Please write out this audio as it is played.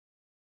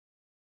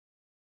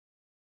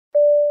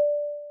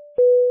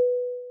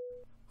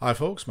Hi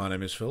folks, my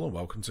name is Phil and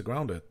welcome to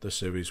Grounded, the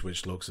series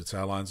which looks at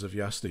airlines of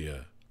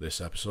yesteryear.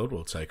 This episode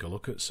will take a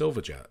look at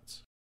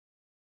Silverjet.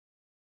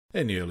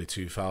 In the early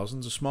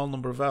 2000s, a small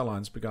number of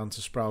airlines began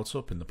to sprout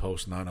up in the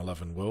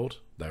post-9/11 world,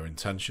 their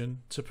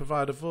intention to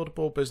provide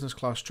affordable business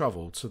class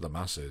travel to the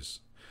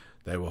masses.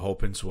 They were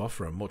hoping to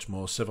offer a much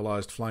more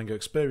civilized flying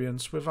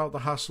experience without the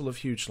hassle of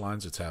huge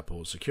lines at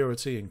airport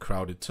security and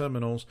crowded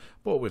terminals,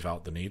 but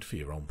without the need for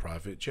your own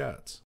private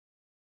jet.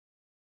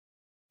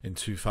 In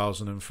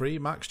 2003,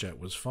 MaxJet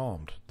was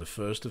formed, the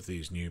first of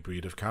these new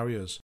breed of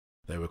carriers.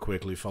 They were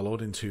quickly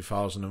followed in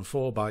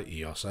 2004 by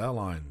Eos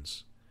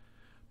Airlines.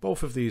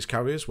 Both of these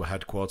carriers were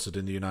headquartered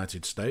in the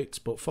United States,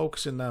 but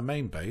focusing their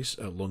main base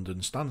at London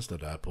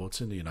Stansted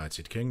Airport in the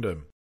United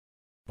Kingdom.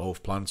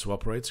 Both planned to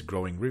operate a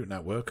growing route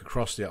network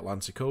across the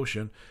Atlantic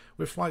Ocean,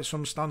 with flights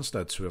from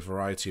Stansted to a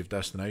variety of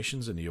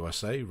destinations in the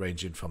USA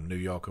ranging from New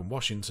York and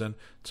Washington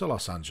to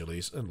Los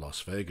Angeles and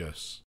Las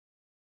Vegas.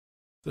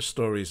 The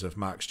stories of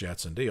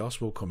MaxJet and Eos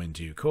will come in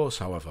due course,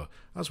 however,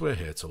 as we're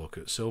here to look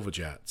at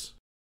Silverjet.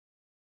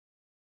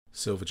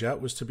 Silverjet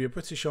was to be a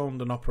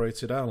British-owned and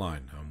operated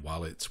airline, and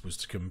while it was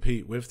to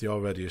compete with the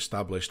already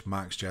established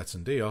MaxJet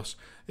and Eos,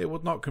 it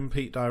would not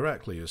compete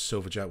directly, as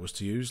Silverjet was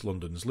to use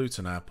London's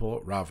Luton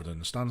Airport rather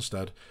than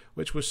Stansted,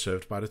 which was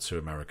served by the two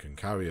American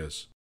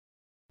carriers.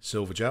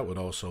 Silverjet would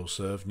also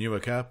serve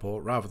Newark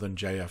Airport rather than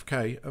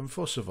JFK, and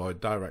thus avoid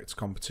direct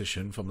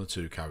competition from the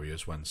two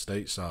carriers when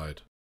stateside.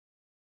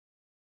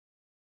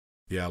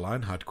 The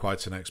airline had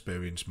quite an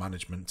experienced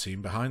management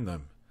team behind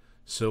them.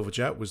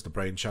 Silverjet was the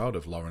brainchild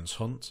of Lawrence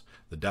Hunt,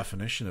 the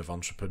definition of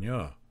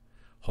entrepreneur.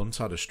 Hunt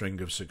had a string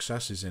of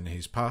successes in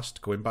his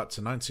past, going back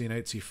to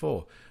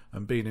 1984,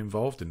 and being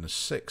involved in the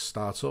 6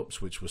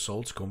 startups which were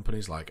sold to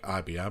companies like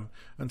IBM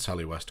and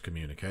Telewest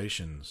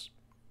Communications.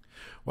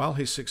 While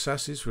his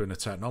successes were in the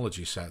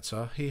technology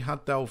sector, he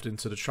had delved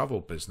into the travel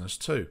business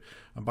too,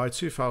 and by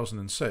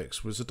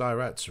 2006 was a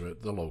director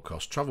at the Low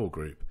Cost Travel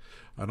Group,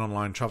 an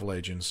online travel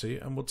agency,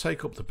 and would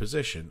take up the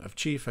position of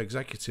Chief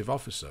Executive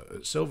Officer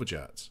at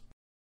Silverjet.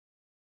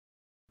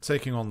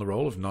 Taking on the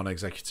role of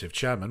non-executive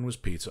chairman was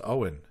Peter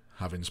Owen.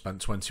 Having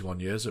spent 21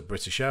 years at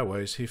British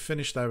Airways, he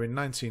finished there in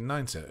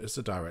 1990 as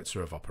the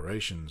Director of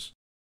Operations.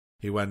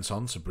 He went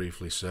on to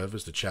briefly serve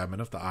as the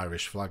chairman of the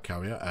Irish flag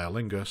carrier Aer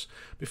Lingus,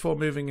 before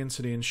moving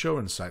into the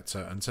insurance sector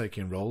and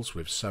taking roles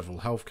with several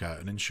healthcare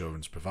and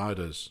insurance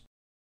providers.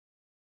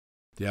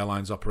 The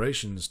airline's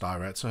operations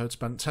director had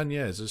spent 10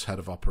 years as head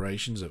of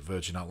operations at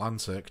Virgin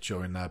Atlantic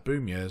during their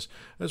boom years,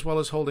 as well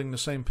as holding the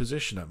same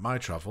position at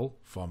MyTravel,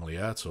 formerly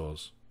Air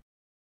Tours.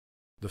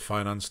 The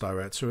finance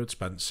director had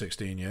spent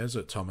 16 years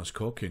at Thomas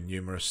Cook in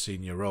numerous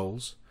senior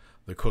roles.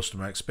 The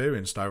customer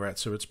experience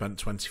director had spent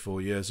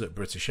 24 years at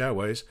British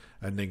Airways,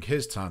 ending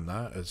his time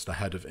there as the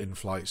head of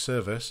in-flight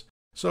service,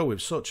 so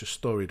with such a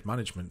storied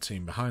management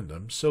team behind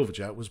them,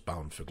 Silverjet was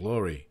bound for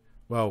glory.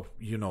 Well,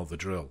 you know the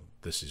drill.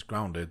 This is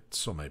Grounded,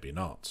 so maybe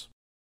not.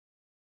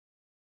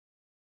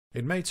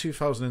 In May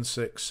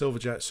 2006,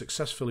 Silverjet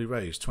successfully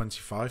raised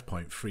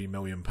 £25.3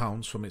 million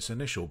from its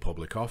initial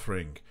public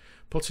offering,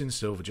 putting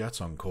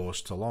Silverjet on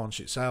course to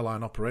launch its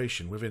airline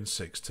operation within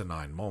 6 to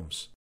 9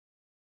 months.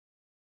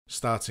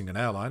 Starting an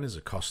airline is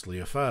a costly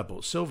affair,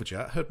 but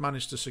Silverjet had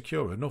managed to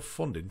secure enough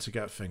funding to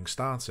get things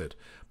started,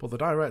 but the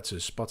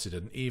directors spotted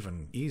an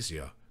even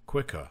easier,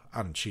 quicker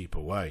and cheaper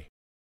way.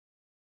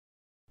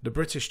 The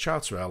British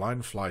charter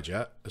airline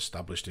Flyjet,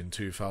 established in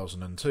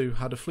 2002,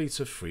 had a fleet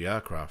of 3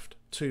 aircraft,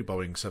 2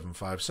 Boeing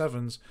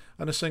 757s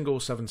and a single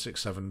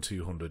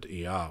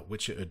 767-200ER,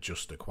 which it had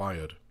just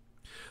acquired.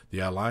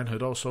 The airline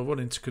had also run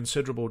into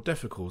considerable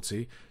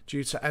difficulty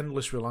due to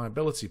endless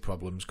reliability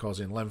problems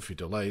causing lengthy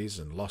delays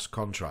and lost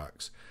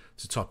contracts.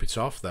 To top it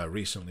off, their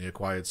recently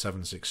acquired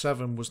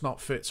 767 was not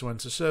fit to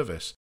enter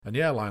service, and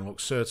the airline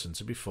looked certain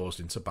to be forced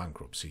into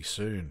bankruptcy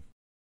soon.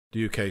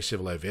 The UK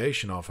Civil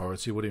Aviation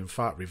Authority would in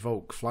fact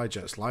revoke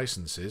Flyjet's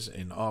licences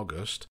in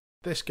August.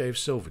 This gave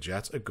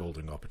Silverjet a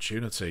golden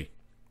opportunity.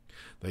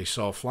 They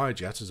saw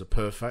Flyjet as a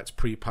perfect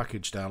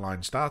pre-packaged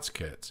airline starter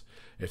kit.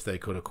 If they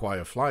could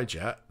acquire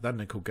Flyjet, then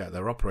they could get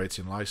their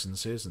operating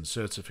licences and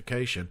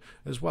certification,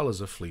 as well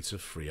as a fleet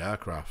of 3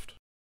 aircraft.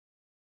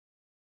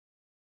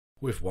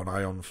 With one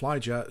eye on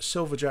Flyjet,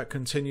 Silverjet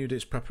continued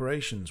its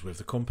preparations, with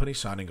the company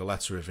signing a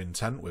letter of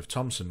intent with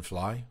Thomson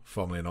Fly,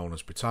 formerly known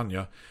as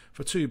Britannia,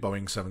 for 2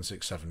 Boeing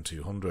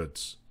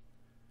 767-200s.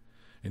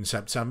 In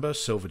September,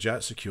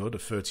 Silverjet secured a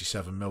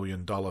 $37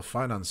 million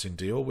financing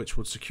deal which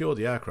would secure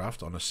the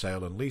aircraft on a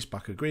sale and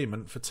leaseback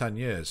agreement for 10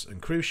 years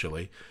and,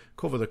 crucially,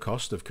 cover the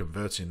cost of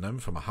converting them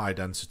from a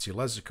high-density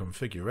leisure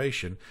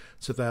configuration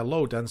to their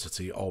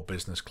low-density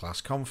all-business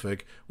class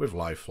config with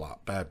live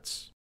flat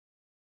beds.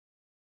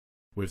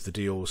 With the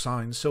deal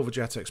signed,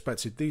 Silverjet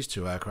expected these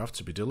 2 aircraft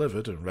to be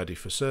delivered and ready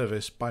for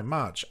service by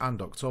March and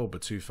October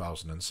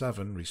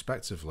 2007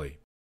 respectively.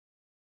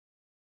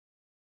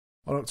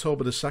 On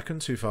October 2,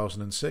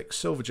 2006,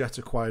 Silverjet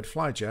acquired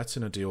Flyjet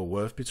in a deal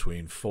worth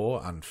between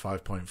 £4 and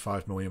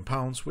 £5.5 million,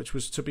 which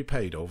was to be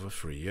paid over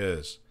 3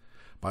 years.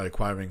 By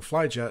acquiring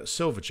Flyjet,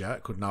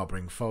 Silverjet could now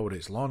bring forward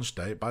its launch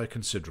date by a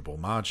considerable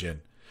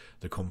margin.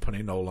 The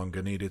company no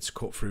longer needed to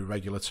cut through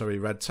regulatory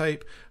red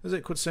tape, as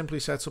it could simply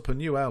set up a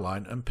new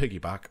airline and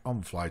piggyback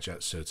on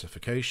Flyjet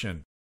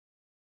certification.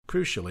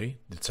 Crucially,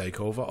 the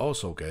takeover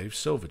also gave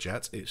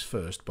Silverjet its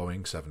first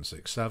Boeing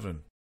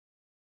 767.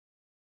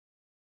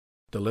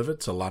 Delivered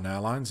to LAN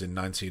Airlines in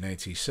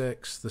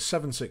 1986, the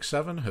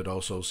 767 had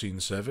also seen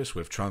service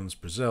with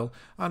Trans-Brazil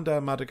and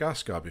Air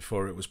Madagascar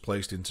before it was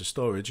placed into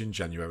storage in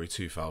January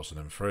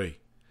 2003.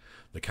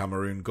 The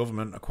Cameroon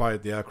government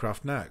acquired the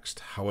aircraft next,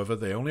 however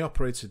they only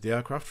operated the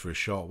aircraft for a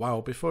short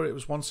while before it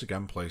was once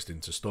again placed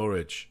into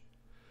storage.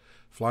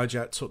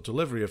 Flyjet took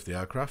delivery of the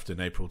aircraft in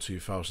April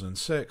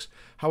 2006,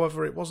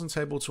 however it wasn't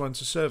able to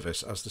enter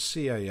service as the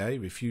CAA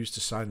refused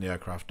to sign the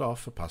aircraft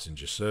off for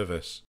passenger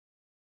service.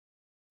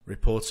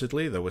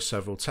 Reportedly, there were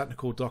several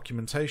technical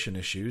documentation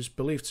issues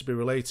believed to be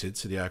related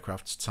to the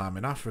aircraft's time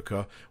in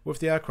Africa, with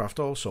the aircraft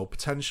also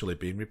potentially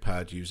being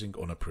repaired using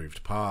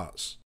unapproved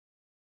parts.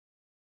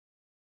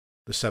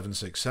 The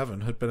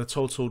 767 had been a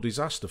total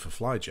disaster for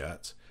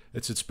Flyjet.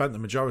 It had spent the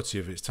majority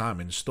of its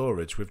time in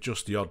storage with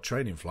just the odd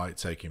training flight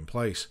taking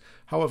place.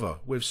 However,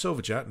 with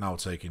Silverjet now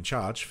taking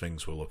charge,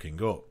 things were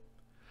looking up.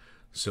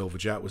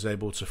 Silverjet was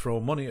able to throw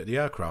money at the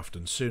aircraft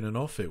and soon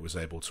enough it was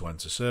able to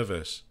enter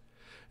service.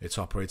 It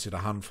operated a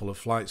handful of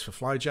flights for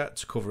Flyjet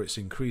to cover its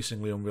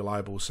increasingly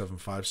unreliable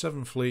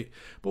 757 fleet,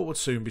 but would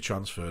soon be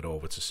transferred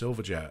over to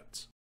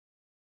Silverjet.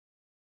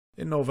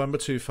 In November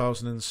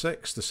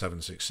 2006, the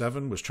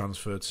 767 was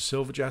transferred to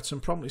Silverjet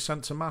and promptly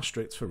sent to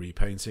Maastricht for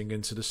repainting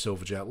into the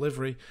Silverjet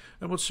livery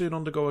and would soon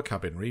undergo a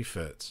cabin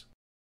refit.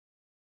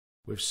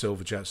 With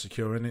Silverjet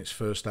securing its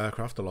first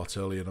aircraft a lot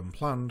earlier than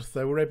planned,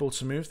 they were able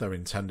to move their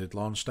intended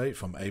launch date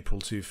from April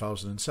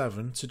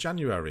 2007 to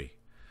January.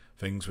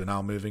 Things were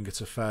now moving at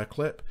a fair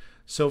clip.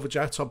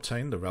 Silverjet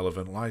obtained the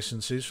relevant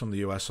licenses from the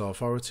US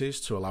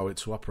authorities to allow it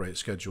to operate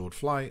scheduled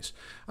flights,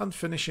 and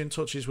finishing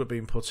touches were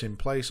being put in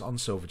place on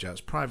Silverjet's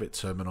private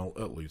terminal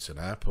at Luton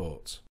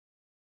Airport.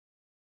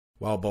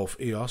 While both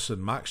Eos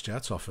and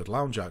MaxJet offered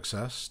lounge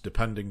access,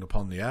 depending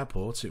upon the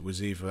airport it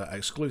was either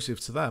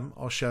exclusive to them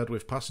or shared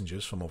with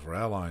passengers from other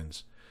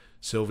airlines.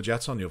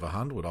 Silverjet, on the other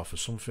hand, would offer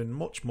something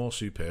much more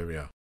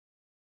superior.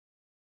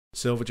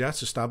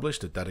 Silverjet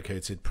established a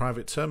dedicated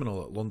private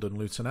terminal at London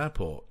Luton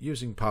Airport,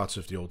 using part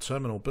of the old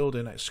terminal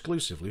building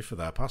exclusively for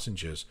their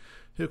passengers,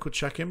 who could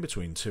check in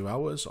between 2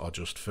 hours or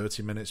just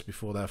 30 minutes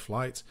before their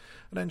flight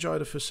and enjoy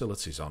the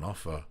facilities on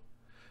offer.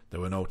 There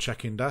were no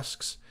check-in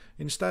desks.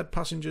 Instead,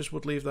 passengers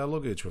would leave their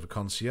luggage with a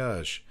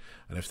concierge,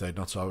 and if they'd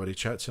not already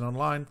checked in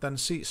online, then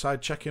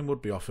seat-side check-in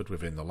would be offered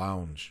within the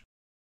lounge.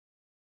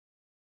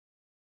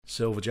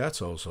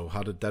 Silverjet also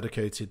had a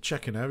dedicated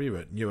check-in area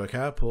at Newark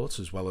Airport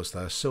as well as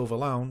their Silver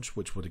Lounge,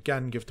 which would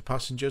again give the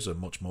passengers a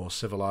much more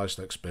civilised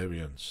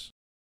experience.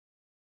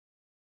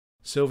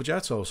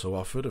 Silverjet also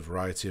offered a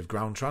variety of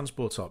ground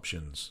transport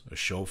options. A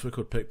chauffeur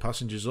could pick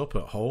passengers up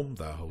at home,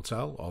 their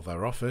hotel or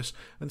their office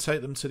and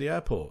take them to the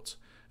airport.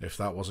 If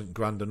that wasn't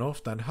grand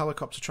enough, then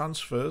helicopter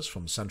transfers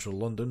from central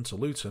London to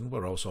Luton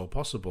were also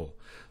possible,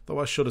 though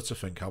I shudder to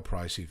think how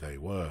pricey they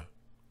were.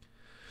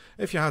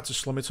 If you had to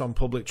slum it on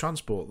public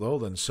transport though,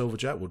 then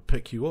Silverjet would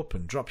pick you up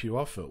and drop you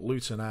off at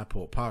Luton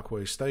Airport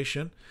Parkway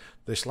Station.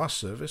 This last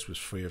service was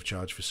free of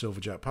charge for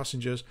Silverjet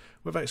passengers,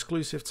 with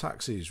exclusive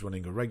taxis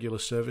running a regular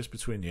service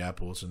between the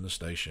airport and the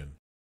station.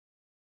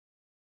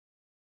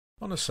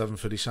 On the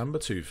 7th of December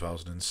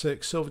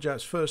 2006,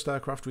 Silverjet's first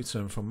aircraft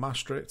returned from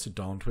Maastricht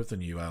adorned with the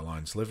new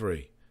airline's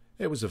livery.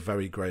 It was a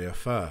very grey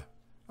affair,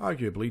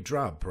 arguably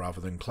drab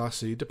rather than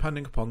classy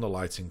depending upon the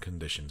lighting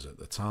conditions at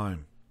the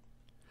time.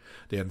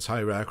 The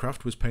entire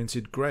aircraft was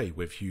painted grey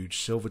with huge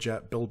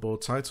Silverjet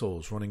billboard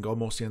titles running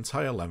almost the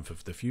entire length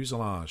of the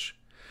fuselage.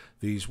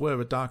 These were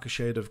a darker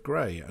shade of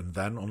grey, and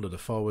then under the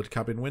forward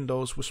cabin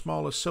windows were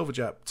smaller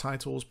Silverjet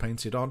titles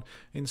painted on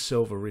in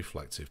silver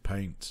reflective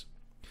paint.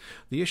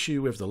 The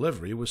issue with the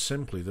livery was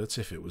simply that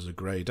if it was a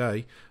grey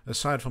day,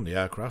 aside from the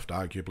aircraft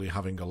arguably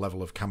having a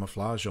level of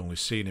camouflage only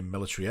seen in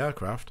military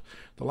aircraft,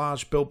 the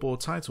large billboard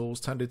titles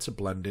tended to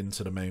blend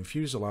into the main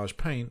fuselage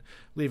paint,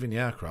 leaving the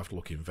aircraft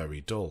looking very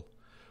dull.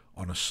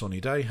 On a sunny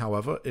day,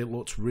 however, it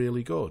looked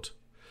really good.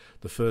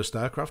 The first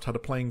aircraft had a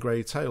plain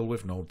grey tail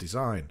with no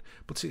design,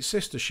 but its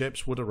sister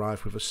ships would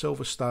arrive with a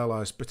silver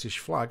stylised British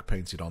flag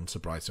painted on to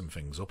brighten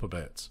things up a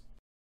bit.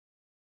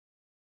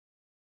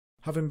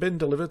 Having been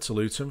delivered to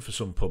Luton for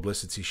some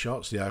publicity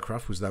shots, the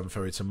aircraft was then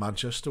ferried to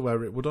Manchester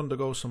where it would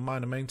undergo some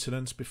minor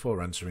maintenance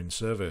before entering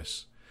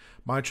service.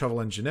 My Travel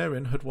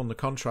Engineering had won the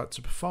contract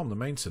to perform the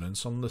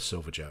maintenance on the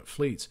Silverjet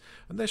fleet,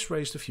 and this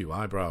raised a few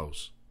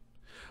eyebrows.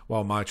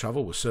 While My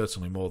Travel was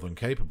certainly more than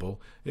capable,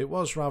 it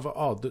was rather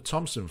odd that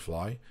Thomson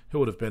Fly, who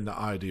would have been the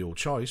ideal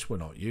choice, were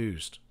not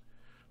used.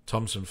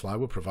 Thomson Fly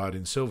were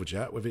providing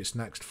Silverjet with its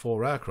next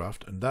 4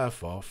 aircraft and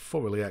therefore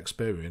thoroughly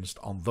experienced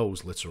on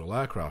those literal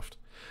aircraft.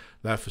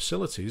 Their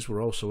facilities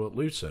were also at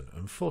Luton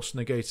and thus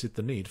negated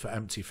the need for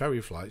empty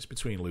ferry flights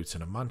between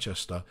Luton and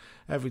Manchester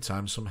every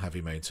time some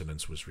heavy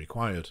maintenance was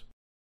required.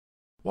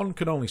 One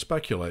can only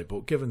speculate,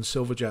 but given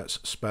Silverjet's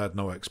spared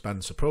no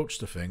expense approach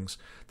to things,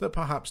 that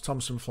perhaps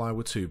Thomson Fly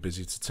were too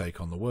busy to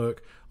take on the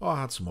work or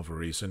had some other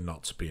reason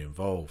not to be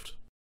involved.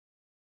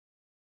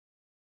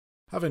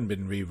 Having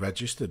been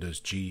re-registered as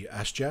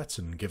G-SJET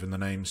and given the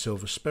name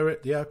Silver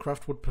Spirit, the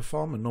aircraft would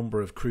perform a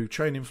number of crew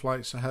training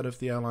flights ahead of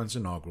the airline's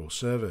inaugural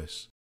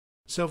service.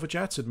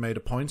 Silverjet had made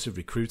a point of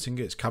recruiting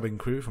its cabin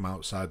crew from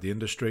outside the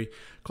industry,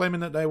 claiming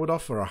that they would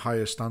offer a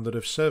higher standard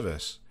of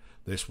service.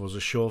 This was a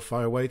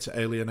surefire way to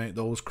alienate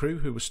those crew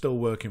who were still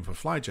working for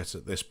Flyjet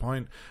at this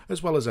point,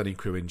 as well as any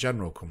crew in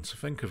general, come to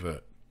think of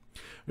it.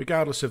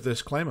 Regardless of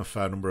this claim, a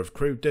fair number of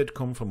crew did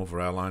come from other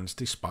airlines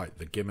despite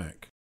the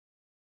gimmick.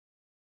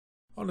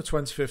 On the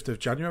 25th of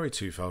January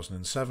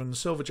 2007,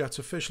 Silverjet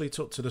officially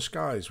took to the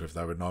skies with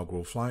their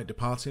inaugural flight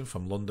departing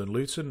from London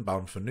Luton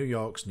bound for New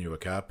York's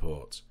Newark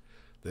Airport.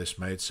 This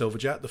made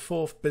Silverjet the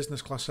fourth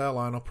business class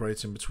airline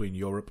operating between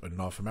Europe and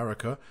North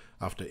America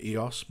after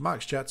Eos,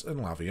 MaxJet and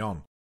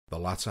L'Avion, the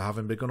latter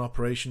having begun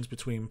operations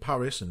between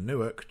Paris and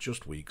Newark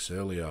just weeks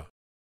earlier.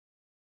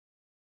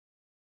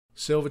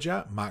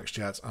 Silverjet,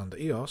 MaxJet and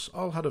Eos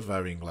all had a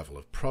varying level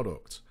of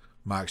product.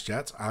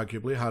 MaxJet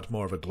arguably had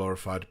more of a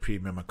glorified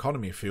premium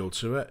economy feel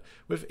to it,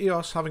 with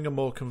Eos having a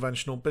more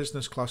conventional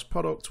business class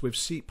product with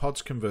seat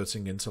pods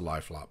converting into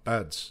lie-flat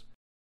beds.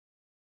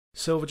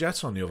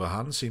 Silverjet, on the other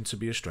hand, seemed to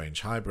be a strange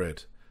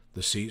hybrid.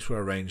 The seats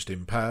were arranged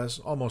in pairs,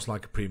 almost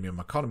like a premium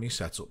economy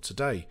setup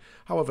today.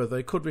 However,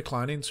 they could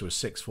recline into a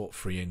 6-foot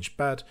 3-inch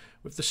bed,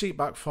 with the seat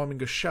back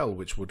forming a shell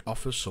which would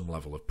offer some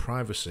level of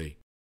privacy.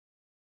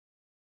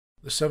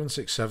 The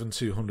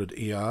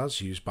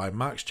 767-200ERs used by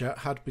MaxJet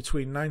had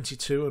between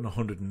 92 and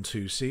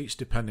 102 seats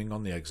depending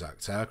on the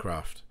exact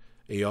aircraft.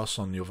 Eos,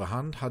 on the other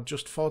hand, had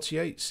just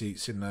 48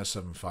 seats in their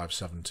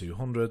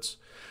 757-200s.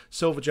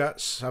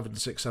 Silverjet's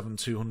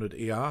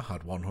 767-200ER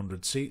had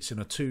 100 seats in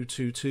a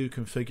 222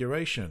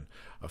 configuration,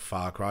 a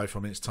far cry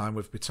from its time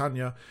with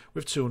Britannia,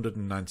 with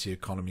 290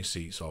 economy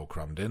seats all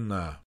crammed in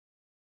there.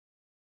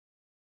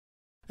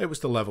 It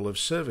was the level of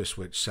service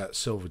which set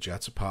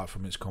Silverjet apart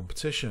from its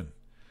competition.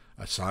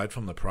 Aside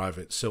from the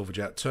private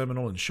Silverjet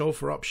terminal and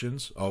chauffeur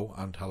options,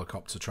 and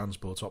helicopter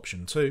transport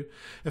option 2,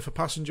 if a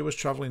passenger was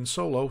travelling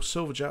solo,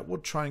 Silverjet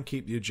would try and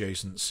keep the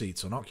adjacent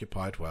seats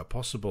unoccupied where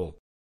possible.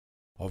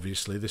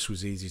 Obviously this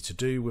was easy to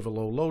do with a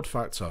low load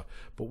factor,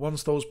 but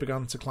once those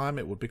began to climb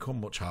it would become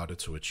much harder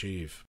to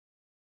achieve.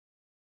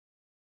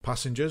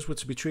 Passengers were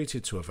to be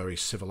treated to a very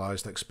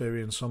civilised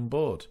experience on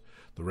board.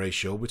 The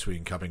ratio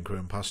between cabin crew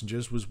and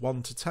passengers was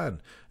 1 to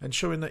 10,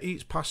 ensuring that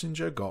each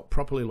passenger got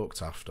properly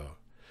looked after.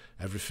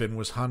 Everything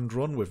was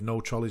hand-run with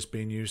no trolleys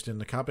being used in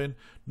the cabin,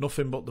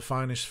 nothing but the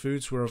finest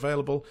foods were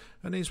available,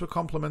 and these were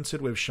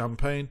complemented with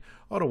champagne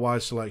or a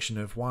wide selection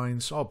of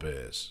wines or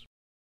beers.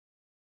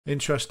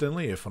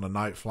 Interestingly, if on a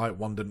night flight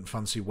one didn't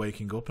fancy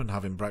waking up and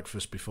having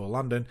breakfast before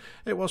landing,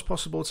 it was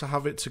possible to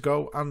have it to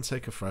go and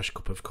take a fresh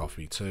cup of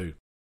coffee too.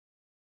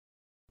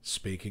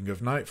 Speaking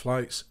of night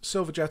flights,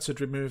 Silverjet had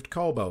removed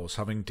call bells,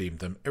 having deemed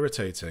them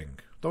irritating,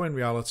 though in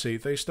reality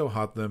they still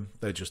had them,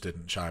 they just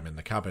didn't chime in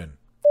the cabin.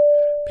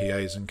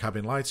 PAs and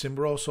cabin lighting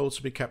were also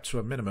to be kept to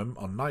a minimum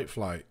on night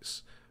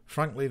flights.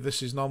 Frankly,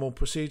 this is normal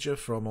procedure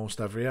for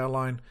almost every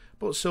airline,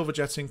 but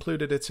Silverjet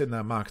included it in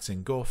their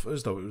marketing guff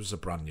as though it was a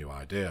brand new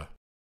idea.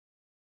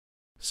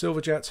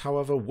 Silverjet,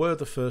 however, were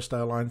the first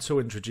airline to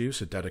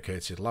introduce a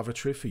dedicated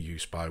lavatory for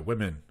use by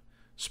women.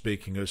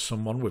 Speaking as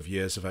someone with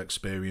years of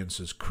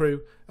experience as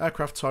crew,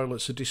 aircraft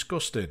toilets are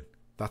disgusting.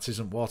 That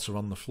isn't water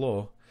on the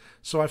floor.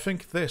 So I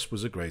think this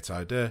was a great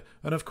idea,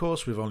 and of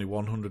course with only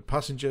 100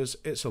 passengers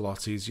it's a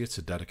lot easier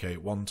to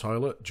dedicate one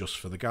toilet just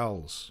for the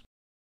gals.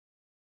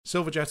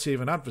 Silverjet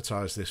even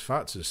advertised this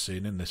fact as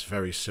seen in this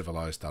very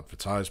civilised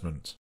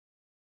advertisement.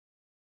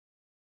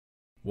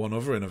 One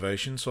other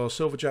innovation saw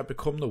Silverjet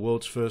become the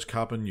world's first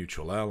carbon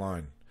neutral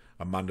airline.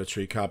 A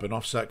mandatory carbon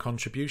offset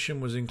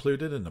contribution was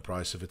included in the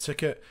price of a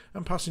ticket,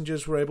 and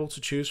passengers were able to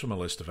choose from a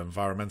list of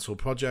environmental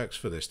projects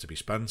for this to be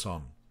spent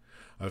on.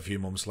 A few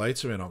months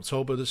later, in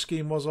October, the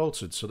scheme was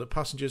altered so that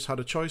passengers had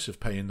a choice of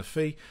paying the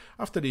fee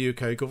after the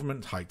UK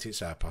government hiked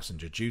its air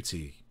passenger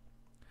duty.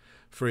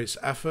 For its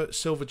effort,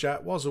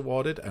 Silverjet was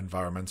awarded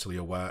Environmentally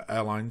Aware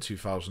Airline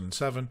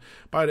 2007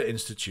 by the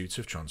Institute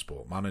of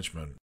Transport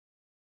Management.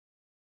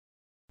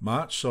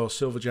 March saw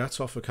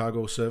Silverjet offer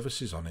cargo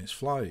services on its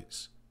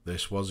flights.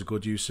 This was a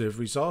good use of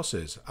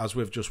resources, as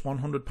with just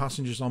 100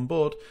 passengers on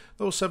board,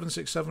 those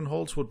 767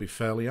 holds would be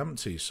fairly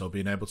empty, so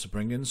being able to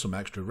bring in some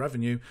extra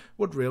revenue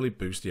would really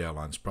boost the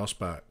airline's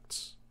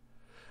prospects.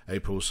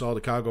 April saw the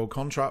cargo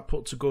contract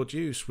put to good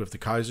use, with the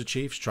Kaiser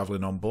Chiefs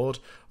travelling on board,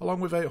 along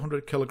with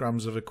 800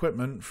 kilograms of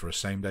equipment for a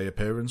same-day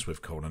appearance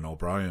with Conan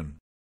O'Brien.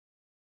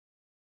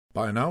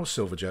 By now,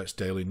 Silverjet's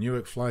daily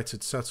Newark flight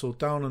had settled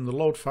down and the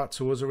load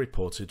factor was a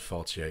reported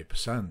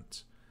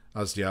 48%.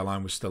 As the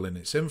airline was still in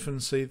its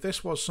infancy,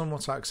 this was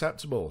somewhat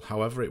acceptable,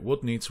 however it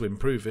would need to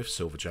improve if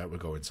Silverjet were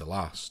going to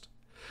last.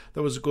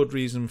 There was a good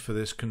reason for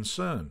this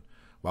concern.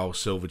 While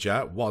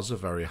Silverjet was a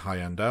very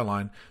high-end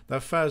airline, their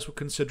fares were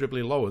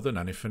considerably lower than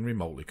anything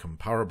remotely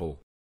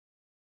comparable.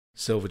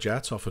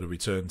 Silverjet offered a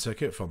return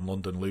ticket from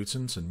London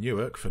Luton to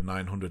Newark for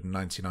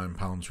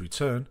 £999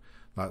 return,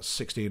 that's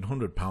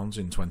 £1,600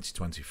 in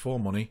 2024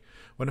 money,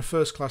 when a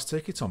first-class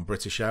ticket on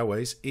British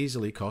Airways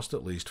easily cost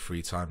at least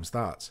 3 times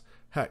that.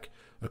 Heck,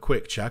 a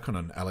quick check on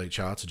an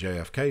LHR to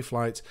JFK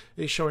flight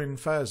is showing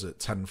fares at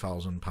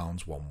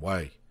 £10,000 one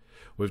way.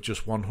 With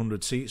just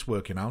 100 seats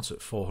working out at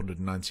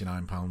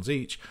 £499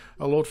 each,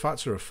 a load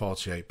factor of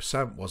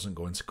 48% wasn't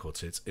going to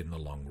cut it in the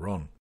long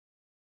run.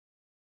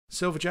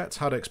 Silverjet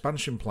had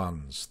expansion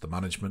plans. The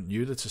management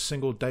knew that a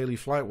single daily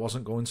flight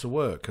wasn't going to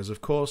work, as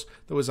of course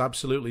there was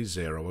absolutely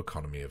zero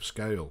economy of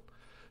scale.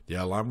 The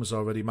airline was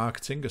already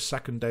marketing a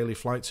second daily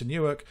flight to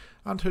Newark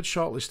and had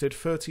shortlisted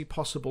 30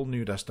 possible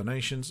new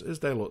destinations as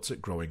they looked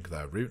at growing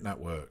their route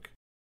network.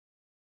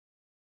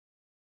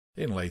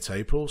 In late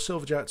April,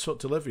 Silverjet took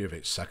delivery of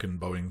its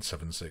second Boeing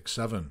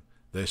 767.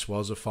 This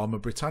was a former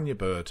Britannia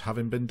bird,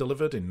 having been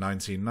delivered in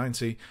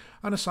 1990,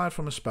 and aside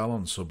from a spell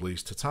on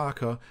sublease to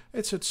Taka,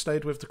 it had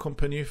stayed with the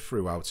company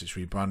throughout its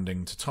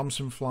rebranding to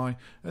Thomson Fly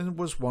and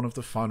was one of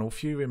the final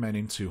few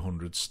remaining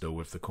 200s still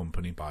with the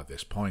company by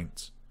this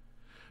point.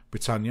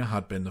 Britannia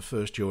had been the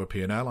first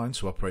European airline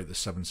to operate the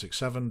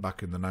 767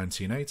 back in the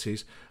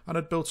 1980s and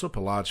had built up a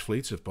large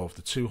fleet of both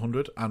the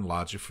 200 and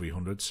larger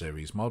 300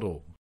 series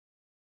model.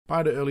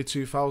 By the early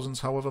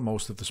 2000s, however,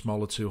 most of the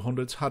smaller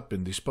 200s had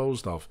been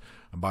disposed of,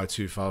 and by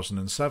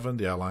 2007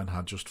 the airline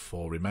had just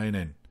 4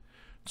 remaining.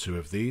 2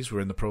 of these were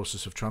in the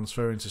process of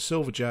transferring to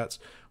Silverjet,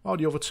 while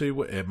the other 2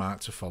 were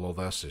earmarked to follow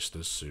their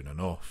sisters soon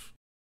enough.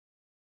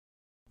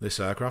 This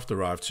aircraft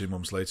arrived 2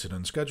 months later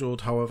than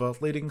scheduled, however,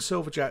 leading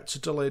Silverjet to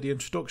delay the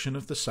introduction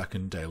of the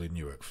second daily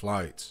Newark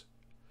flight.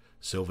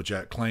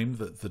 Silverjet claimed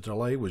that the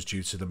delay was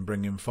due to them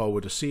bringing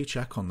forward a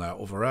C-check on their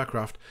other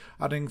aircraft,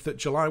 adding that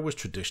July was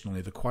traditionally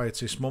the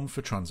quietest month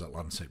for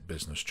transatlantic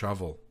business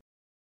travel.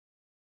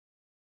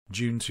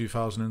 June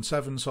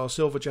 2007 saw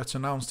Silverjet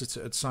announce that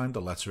it had signed a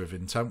letter of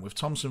intent with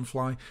Thomson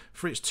Fly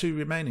for its 2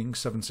 remaining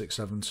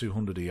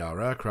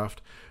 767-200ER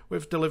aircraft,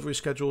 with delivery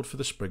scheduled for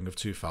the spring of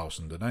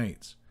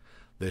 2008.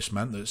 This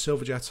meant that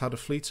Silverjet had a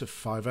fleet of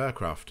 5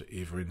 aircraft,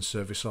 either in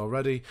service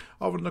already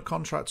or under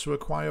contract to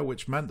acquire,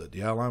 which meant that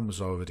the airline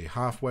was already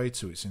halfway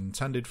to its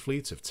intended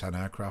fleet of 10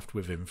 aircraft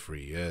within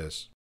 3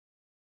 years.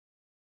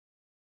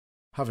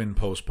 Having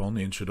postponed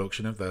the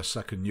introduction of their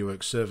second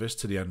Newark service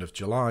to the end of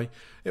July,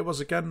 it was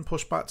again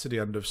pushed back to the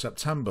end of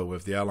September,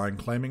 with the airline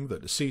claiming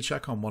that the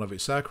C-check on one of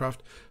its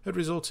aircraft had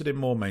resulted in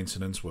more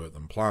maintenance work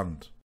than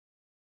planned.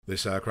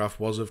 This aircraft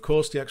was of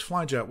course the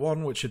ex-Flyjet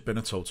one, which had been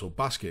a total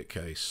basket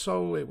case,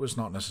 so it was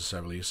not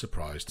necessarily a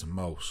surprise to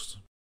most.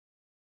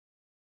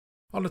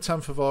 On the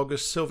 10th of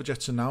August,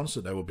 Silverjet announced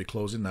that they would be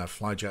closing their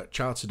Flyjet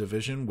charter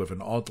division, with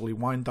an orderly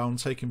wind-down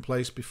taking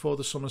place before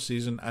the summer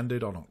season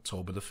ended on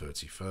October the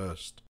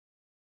 31st.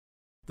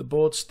 The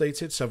board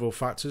stated several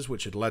factors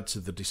which had led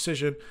to the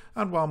decision,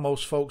 and while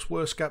most folks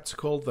were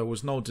sceptical, there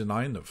was no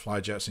denying that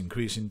Flyjet's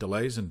increasing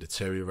delays and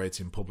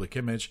deteriorating public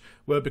image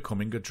were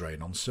becoming a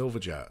drain on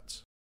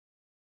Silverjet.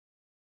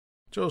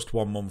 Just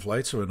 1 month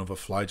later, another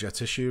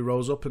Flyjet issue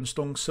rose up and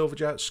stung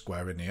Silverjet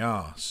square in the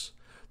arse,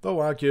 though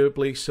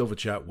arguably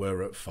Silverjet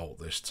were at fault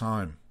this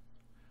time.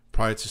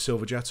 Prior to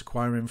Silverjet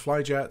acquiring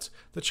Flyjet,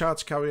 the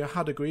charter carrier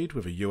had agreed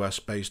with a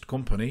US-based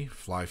company,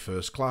 Fly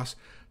First Class,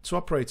 to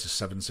operate a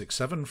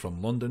 767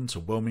 from London to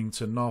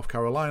Wilmington, North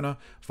Carolina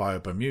via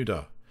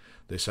Bermuda.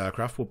 This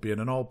aircraft would be in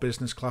an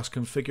all-business class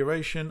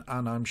configuration,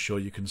 and I'm sure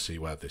you can see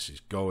where this is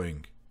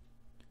going.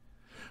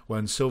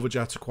 When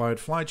Silverjet acquired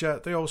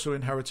Flyjet, they also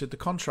inherited the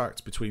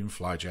contract between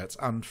Flyjet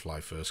and Fly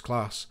First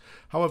Class.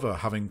 However,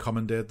 having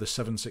commandeered the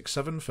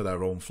 767 for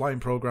their own flying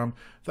program,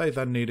 they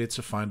then needed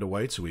to find a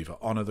way to either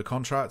honour the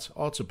contract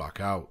or to back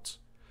out.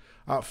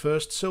 At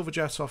first,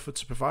 Silverjet offered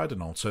to provide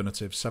an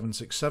alternative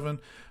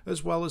 767,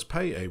 as well as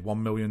pay a $1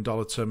 million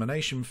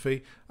termination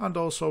fee and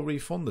also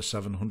refund the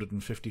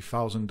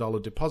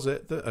 $750,000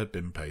 deposit that had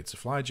been paid to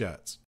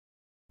Flyjet.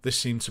 This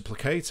seemed to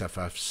placate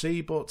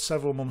FFC, but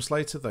several months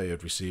later they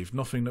had received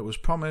nothing that was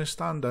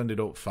promised and ended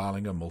up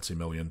filing a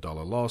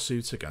multi-million-dollar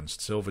lawsuit against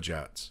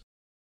Silverjet.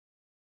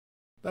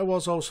 There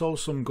was also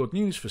some good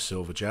news for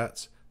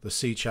Silverjet. The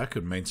C-check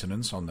and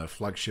maintenance on their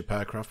flagship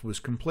aircraft was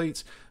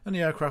complete, and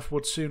the aircraft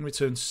would soon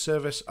return to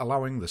service,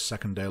 allowing the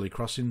second daily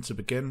crossing to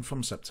begin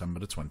from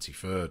September the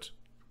 23rd.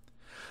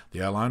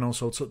 The airline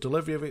also took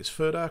delivery of its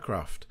 3rd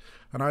aircraft,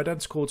 an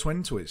identical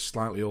twin to its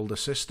slightly older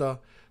sister.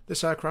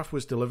 This aircraft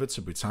was delivered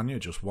to Britannia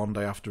just 1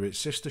 day after its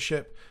sister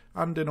ship,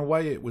 and in a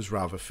way it was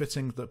rather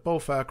fitting that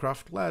both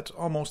aircraft led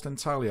almost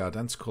entirely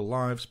identical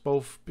lives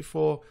both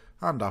before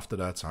and after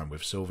their time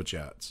with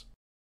Silverjet.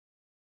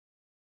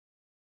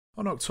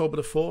 On October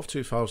the 4th,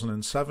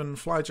 2007,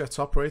 Flyjet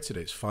operated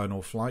its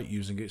final flight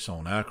using its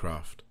own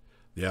aircraft.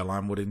 The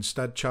airline would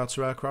instead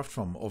charter aircraft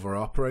from other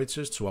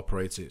operators to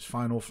operate its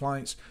final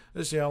flights,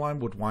 as the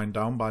airline would wind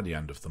down by the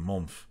end of the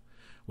month.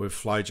 With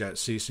Flyjet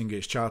ceasing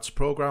its charter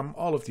program,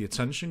 all of the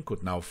attention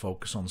could now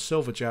focus on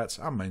Silverjet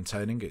and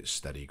maintaining its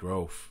steady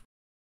growth.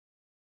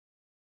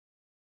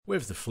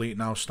 With the fleet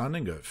now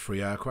standing at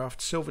 3 aircraft,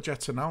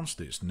 Silverjet announced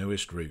its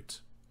newest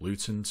route.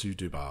 Luton to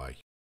Dubai.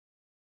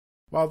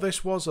 While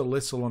this was a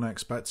little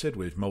unexpected,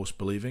 with most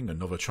believing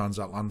another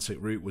transatlantic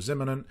route was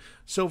imminent,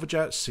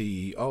 Silverjet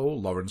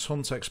CEO Lawrence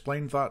Hunt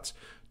explained that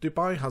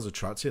Dubai has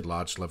attracted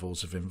large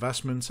levels of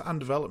investment and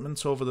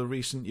development over the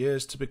recent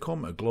years to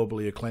become a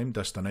globally acclaimed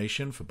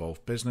destination for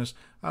both business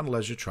and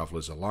leisure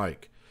travellers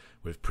alike.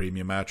 With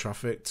premium air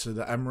traffic to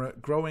the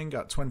Emirate growing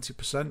at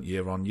 20%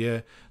 year on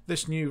year,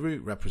 this new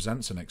route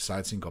represents an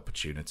exciting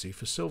opportunity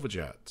for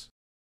Silverjet.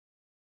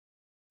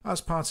 As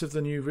part of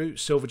the new route,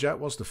 Silverjet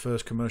was the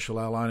first commercial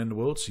airline in the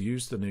world to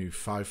use the new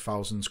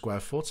 5,000 square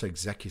foot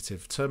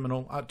executive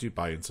terminal at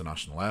Dubai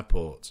International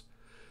Airport.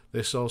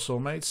 This also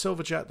made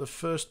Silverjet the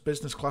first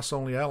business class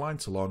only airline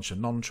to launch a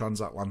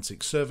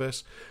non-transatlantic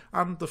service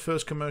and the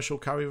first commercial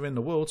carrier in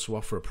the world to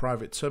offer a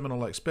private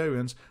terminal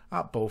experience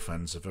at both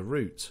ends of a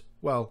route.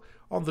 Well,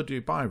 on the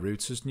Dubai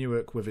route, as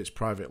Newark with its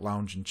private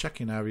lounge and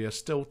check-in area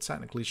still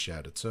technically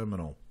shared a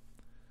terminal.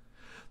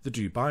 The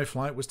Dubai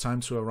flight was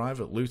timed to arrive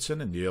at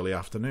Luton in the early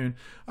afternoon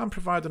and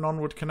provide an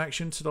onward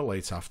connection to the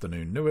late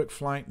afternoon Newark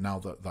flight now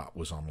that that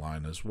was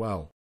online as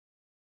well.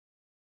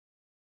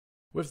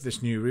 With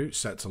this new route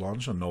set to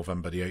launch on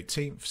November the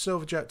 18th,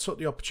 Silverjet took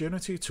the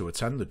opportunity to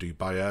attend the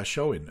Dubai Air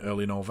Show in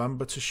early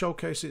November to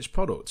showcase its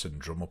product and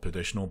drum up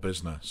additional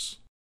business.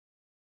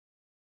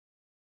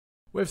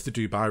 With the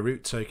Dubai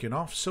route taking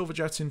off,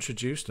 Silverjet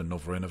introduced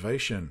another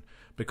innovation,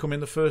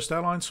 becoming the first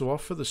airline to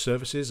offer the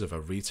services of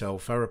a retail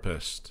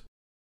therapist.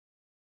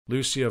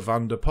 Lucia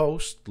van der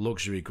Post,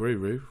 luxury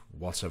guru,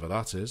 whatever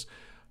that is,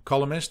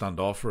 columnist and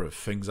author of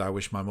Things I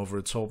Wish My Mother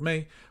Had Told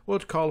Me,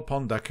 would call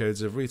upon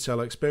decades of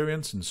retail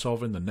experience in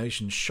solving the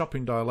nation's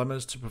shopping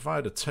dilemmas to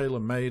provide a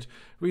tailor-made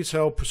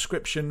retail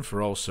prescription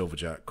for all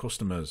Silverjet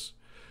customers.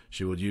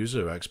 She would use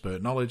her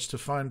expert knowledge to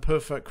find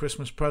perfect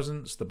Christmas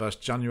presents, the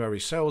best January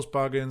sales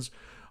bargains,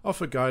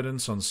 offer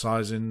guidance on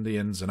sizing the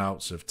ins and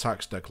outs of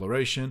tax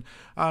declaration,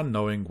 and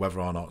knowing whether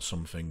or not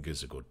something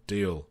is a good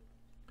deal.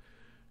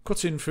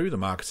 Cutting through the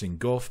marketing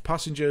guff,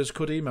 passengers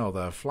could email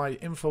their flight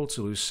info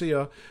to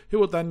Lucia, who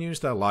would then use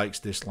their likes,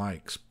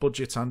 dislikes,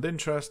 budget and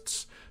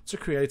interests to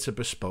create a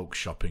bespoke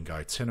shopping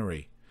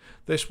itinerary.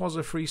 This was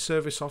a free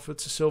service offered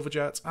to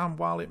Silverjet, and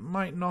while it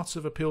might not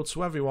have appealed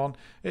to everyone,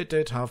 it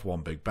did have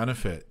one big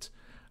benefit.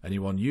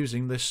 Anyone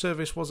using this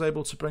service was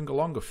able to bring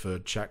along a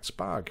third checked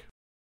bag.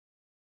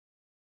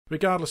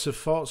 Regardless of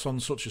thoughts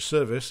on such a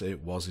service,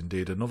 it was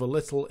indeed another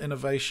little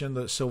innovation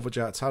that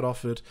Silverjet had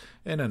offered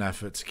in an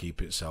effort to keep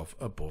itself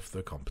above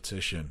the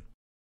competition.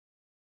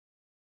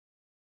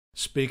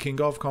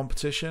 Speaking of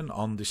competition,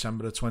 on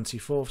December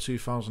 24,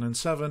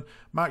 2007,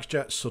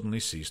 MaxJet suddenly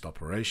ceased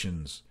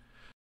operations.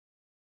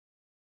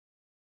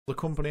 The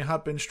company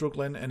had been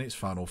struggling in its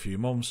final few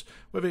months,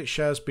 with its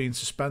shares being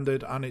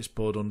suspended and its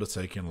board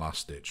undertaking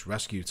last-ditch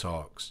rescue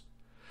talks.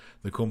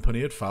 The company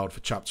had filed for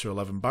Chapter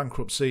 11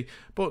 bankruptcy,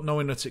 but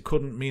knowing that it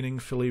couldn't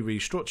meaningfully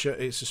restructure,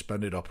 it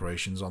suspended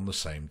operations on the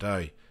same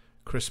day,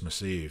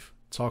 Christmas Eve.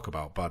 Talk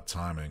about bad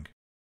timing.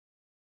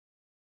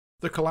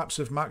 The collapse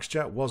of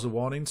MaxJet was a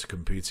warning to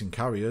competing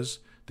carriers.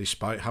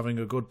 Despite having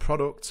a good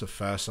product, a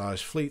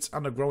fair-sized fleet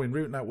and a growing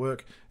route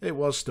network, it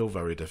was still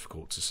very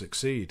difficult to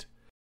succeed.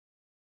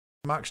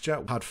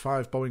 MaxJet had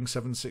 5 Boeing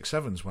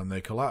 767s when they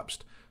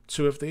collapsed.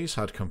 2 of these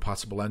had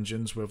compatible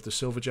engines with the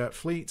Silverjet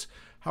fleet.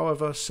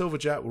 However,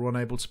 Silverjet were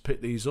unable to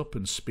pick these up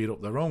and speed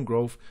up their own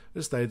growth,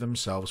 as they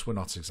themselves were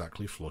not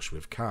exactly flush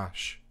with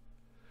cash.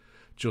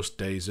 Just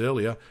days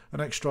earlier, an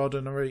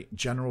extraordinary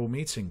general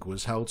meeting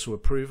was held to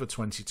approve a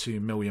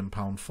 £22 million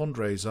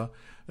fundraiser,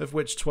 of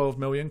which £12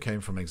 million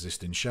came from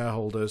existing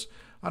shareholders,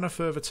 and a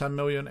further £10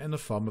 million in the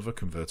form of a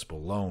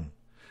convertible loan.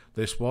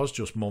 This was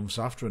just months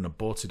after an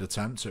aborted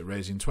attempt at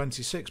raising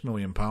 £26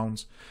 million.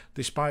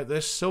 Despite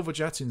this,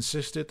 Silverjet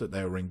insisted that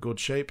they were in good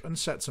shape and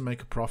set to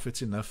make a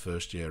profit in their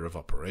first year of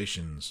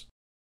operations.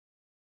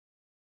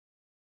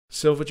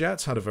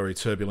 Silverjet had a very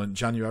turbulent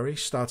January,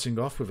 starting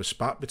off with a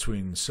spat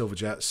between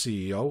Silverjet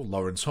CEO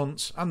Lawrence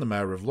Hunt and the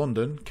Mayor of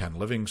London, Ken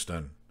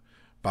Livingstone.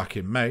 Back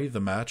in May,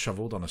 the Mayor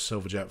travelled on a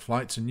Silverjet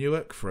flight to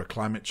Newark for a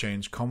climate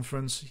change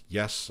conference,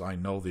 yes, I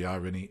know the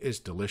irony is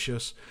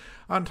delicious,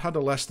 and had a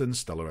less than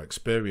stellar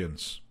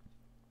experience.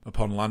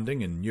 Upon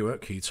landing in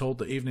Newark, he told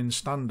the Evening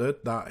Standard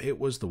that it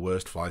was the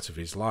worst flight of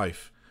his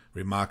life.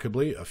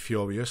 Remarkably, a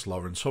furious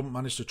Lawrence Hunt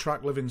managed to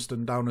track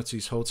Livingstone down at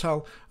his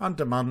hotel and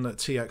demand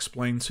that he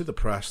explain to the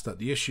press that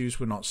the issues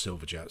were not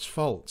Silverjet's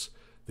fault,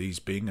 these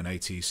being an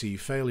ATC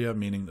failure,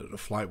 meaning that the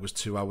flight was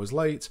 2 hours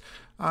late,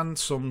 and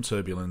some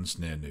turbulence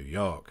near New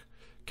York.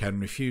 Ken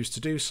refused to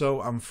do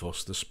so, and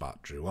thus the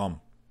spat drew on.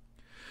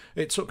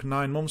 It took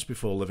 9 months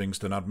before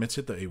Livingstone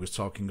admitted that he was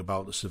talking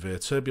about the severe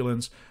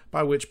turbulence,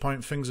 by which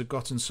point things had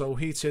gotten so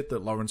heated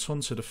that Lawrence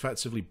Hunt had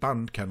effectively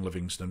banned Ken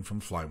Livingstone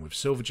from flying with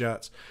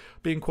Silverjet,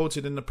 being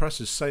quoted in the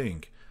press as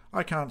saying,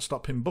 "I can't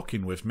stop him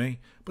booking with me,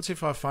 but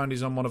if I find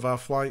he's on one of our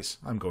flights,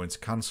 I'm going to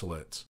cancel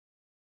it."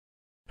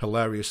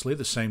 Hilariously,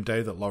 the same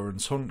day that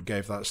Lawrence Hunt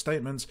gave that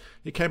statement,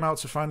 he came out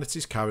to find that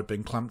his car had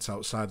been clamped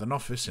outside an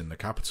office in the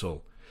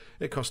capital.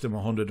 It cost him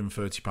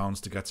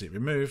 £130 to get it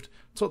removed,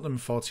 took them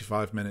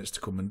 45 minutes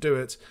to come and do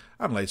it,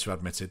 and later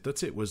admitted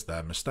that it was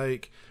their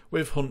mistake,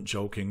 with Hunt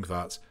joking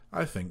that,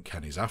 "I think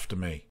Kenny's after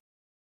me."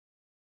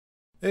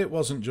 It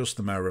wasn't just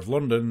the Mayor of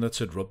London that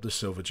had rubbed the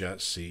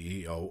Silverjet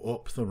CEO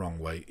up the wrong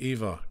way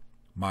either.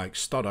 Mike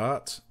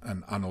Stoddart,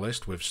 an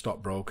analyst with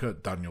stockbroker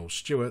Daniel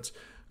Stewart,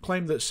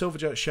 claimed that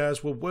Silverjet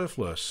shares were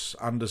worthless,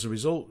 and as a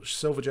result,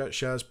 Silverjet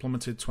shares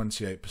plummeted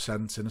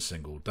 28% in a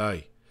single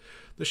day.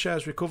 The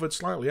shares recovered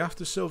slightly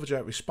after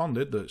Silverjet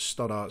responded that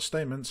Stoddart's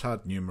statements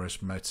had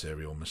numerous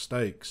material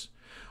mistakes.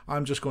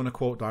 I'm just going to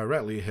quote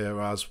directly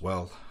here as,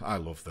 well, I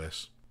love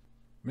this.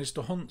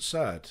 Mr. Hunt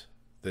said,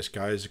 "This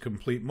guy is a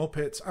complete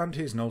muppet and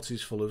his note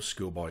is full of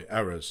schoolboy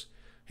errors."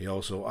 He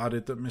also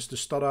added that Mr.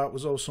 Stoddart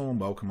was also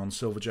unwelcome on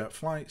Silverjet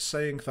flights,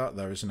 saying that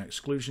there is an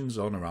exclusion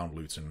zone around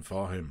Luton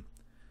for him.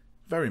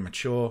 Very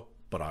mature,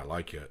 but I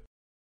like it.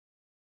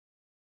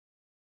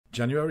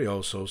 January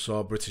also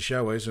saw British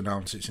Airways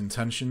announce its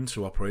intention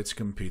to operate a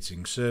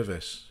competing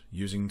service.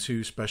 Using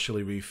two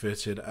specially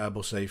refitted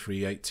Airbus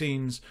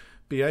A318s,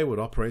 BA would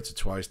operate a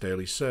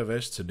twice-daily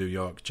service to New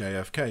York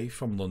JFK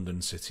from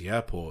London City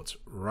Airport,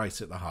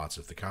 right at the heart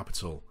of the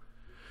capital.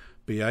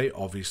 BA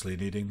obviously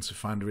needing to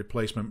find a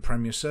replacement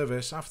Premier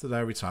service after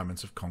their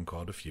retirement of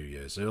Concorde a few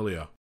years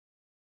earlier.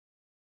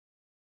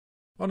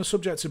 On the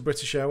subject of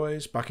British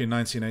Airways, back in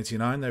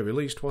 1989 they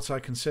released what I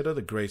consider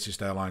the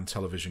greatest airline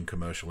television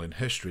commercial in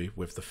history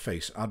with the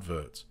Face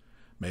advert.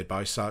 Made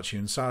by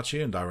Saatchi &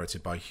 Saatchi and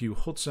directed by Hugh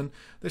Hudson,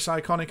 this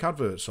iconic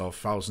advert saw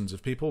thousands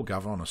of people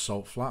gather on a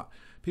salt flat.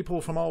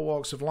 People from all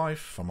walks of life,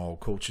 from all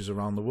cultures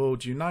around the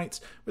world unite,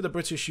 with a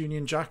British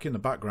Union Jack in the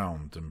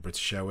background and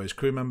British Airways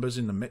crew members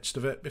in the midst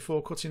of it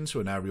before cutting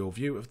to an aerial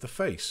view of the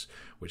Face,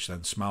 which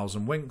then smiles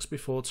and winks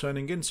before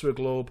turning into a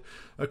globe,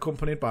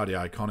 accompanied by the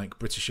iconic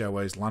British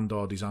Airways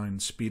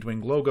Landor-designed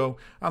Speedwing logo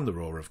and the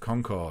roar of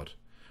Concorde.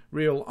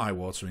 Real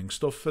eye-watering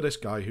stuff for this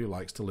guy who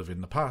likes to live in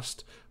the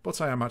past,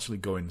 but I am actually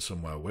going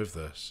somewhere with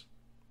this.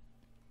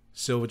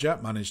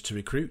 Silverjet managed to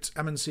recruit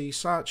M&C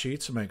Saatchi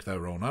to make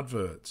their own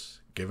adverts.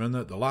 Given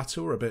that the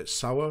latter were a bit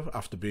sour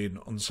after being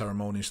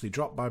unceremoniously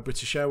dropped by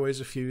British Airways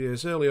a few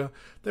years earlier,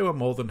 they were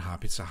more than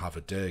happy to have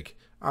a dig,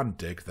 and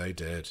dig they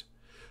did.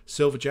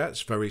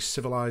 Silverjet's very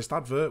civilised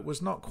advert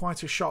was not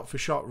quite a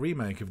shot-for-shot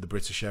remake of the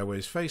British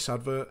Airways Face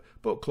advert,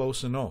 but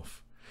close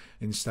enough.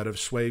 Instead of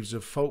swathes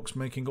of folks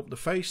making up the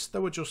Face,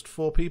 there were just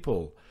 4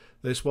 people.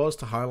 This was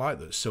to highlight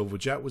that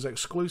Silverjet was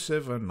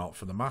exclusive and not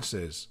for the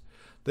masses.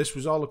 This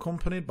was all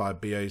accompanied by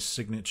BA's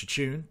signature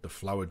tune, the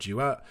Flower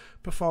Duet,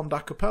 performed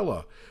a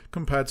cappella,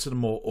 compared to the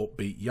more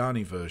upbeat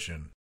Yanni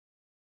version.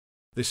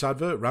 This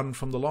advert ran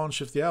from the launch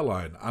of the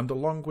Airline, and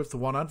along with the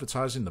one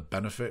advertising the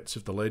benefits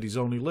of the Ladies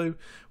Only Loo,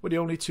 were the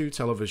only 2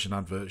 television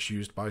adverts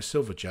used by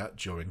Silverjet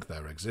during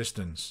their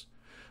existence.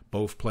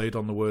 Both played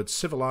on the word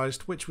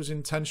civilised, which was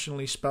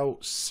intentionally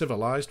spelt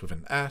civilised with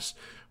an S,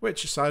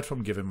 which aside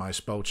from giving my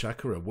spell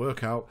checker a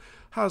workout,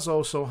 has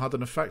also had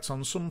an effect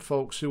on some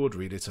folks who would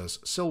read it as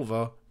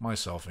silver,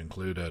 myself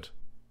included.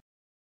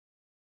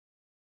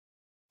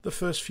 The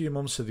first few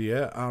months of the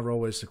year are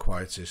always the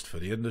quietest for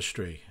the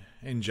industry.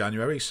 In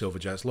January,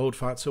 Silverjet's load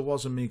factor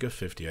was a meagre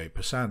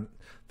 58%.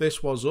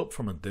 This was up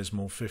from a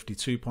dismal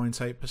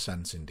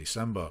 52.8% in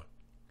December.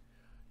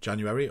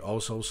 January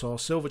also saw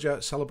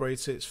Silverjet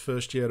celebrate its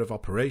first year of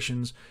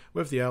operations,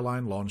 with the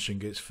airline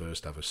launching its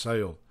first ever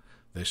sale.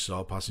 This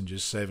saw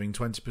passengers saving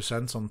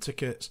 20% on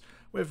tickets,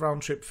 with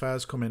round-trip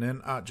fares coming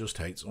in at just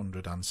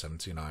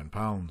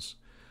 £879.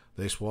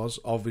 This was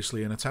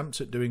obviously an attempt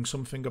at doing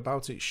something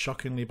about its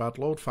shockingly bad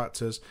load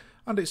factors,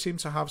 and it seemed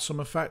to have some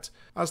effect,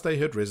 as they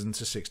had risen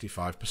to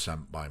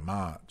 65% by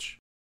March.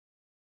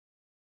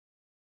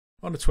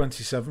 On the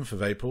 27th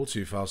of April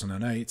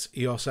 2008,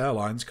 Eos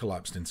Airlines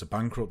collapsed into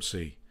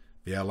bankruptcy.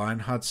 The airline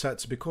had set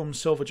to become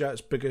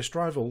Silverjet's biggest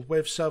rival,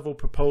 with several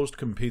proposed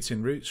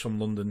competing routes from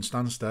London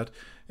Stansted,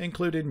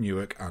 including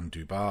Newark and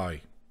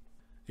Dubai.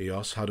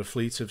 Eos had a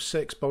fleet of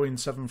 6 Boeing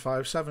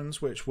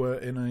 757s which were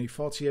in a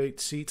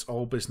 48-seat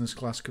all-business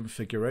class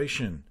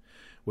configuration.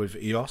 With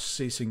Eos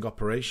ceasing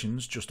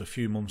operations just a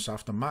few months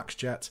after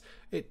MaxJet,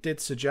 it did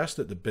suggest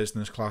that the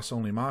business class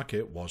only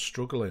market was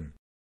struggling.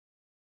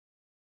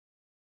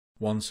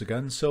 Once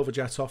again,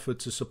 Silverjet offered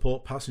to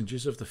support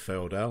passengers of the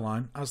failed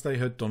airline, as they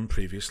had done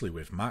previously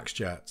with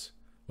MaxJet.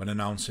 When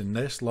announcing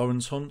this,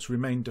 Lawrence Hunt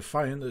remained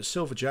defiant that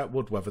Silverjet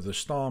would weather the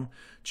storm.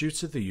 Due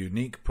to the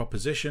unique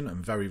proposition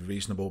and very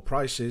reasonable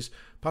prices,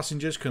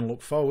 passengers can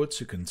look forward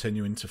to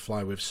continuing to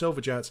fly with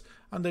Silverjet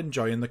and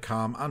enjoying the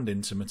calm and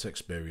intimate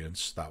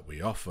experience that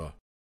we offer.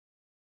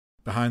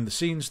 Behind the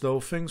scenes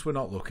though, things were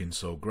not looking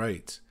so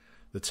great.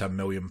 The £10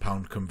 million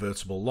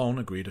convertible loan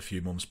agreed a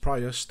few months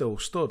prior still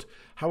stood.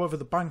 However,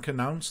 the bank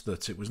announced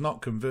that it was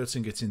not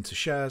converting it into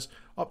shares,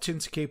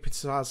 opting to keep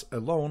it as a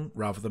loan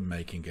rather than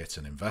making it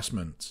an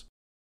investment.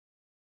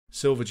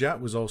 Silverjet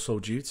was also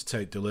due to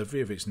take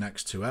delivery of its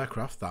next 2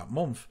 aircraft that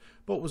month,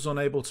 but was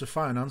unable to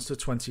finance the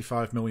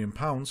 £25 million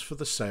for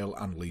the sale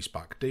and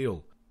leaseback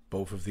deal.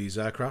 Both of these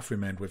aircraft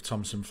remained with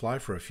Thomson Fly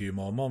for a few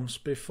more months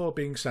before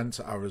being sent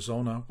to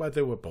Arizona, where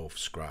they were both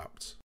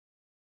scrapped.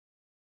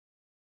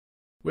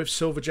 With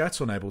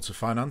Silverjet unable to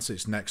finance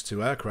its next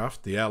two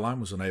aircraft, the airline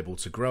was unable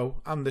to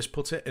grow, and this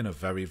put it in a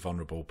very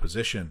vulnerable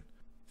position.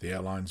 The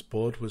airline's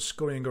board was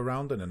scurrying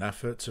around in an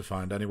effort to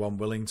find anyone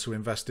willing to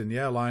invest in the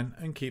airline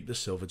and keep the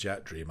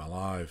Silverjet dream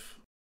alive.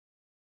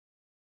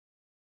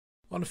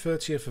 On the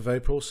 30th of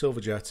April,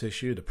 Silverjet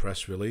issued a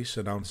press release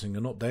announcing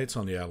an update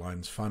on the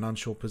airline's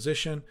financial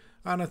position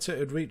and that it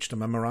had reached a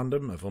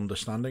memorandum of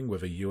understanding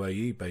with a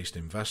UAE-based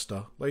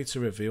investor, later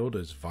revealed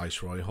as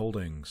Viceroy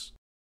Holdings.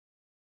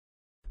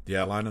 The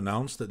airline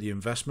announced that the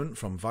investment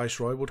from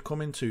Viceroy would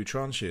come in two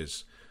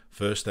tranches.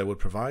 First, they would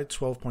provide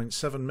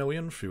 £12.7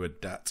 million through a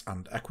debt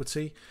and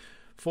equity.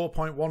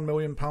 £4.1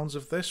 million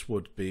of this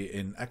would be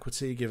in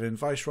equity, giving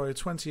Viceroy a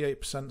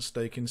 28%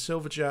 stake in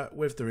Silverjet,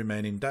 with the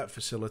remaining debt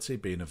facility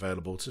being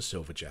available to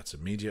Silverjet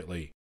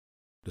immediately.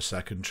 The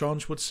second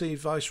tranche would see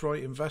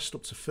Viceroy invest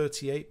up to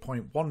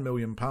 £38.1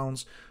 million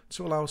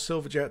to allow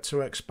Silverjet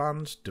to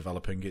expand,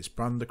 developing its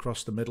brand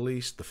across the Middle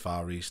East, the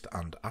Far East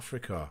and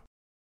Africa.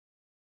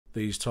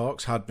 These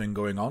talks had been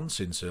going on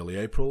since early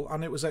April,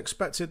 and it was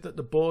expected that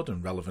the board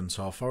and relevant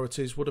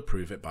authorities would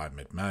approve it by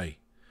mid-May.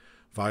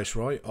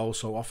 Viceroy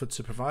also offered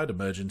to provide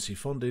emergency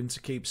funding to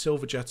keep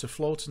Silverjet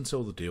afloat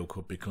until the deal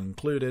could be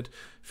concluded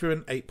through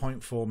an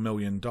 $8.4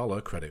 million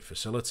credit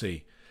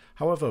facility.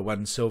 However,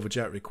 when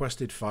Silverjet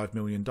requested $5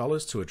 million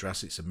to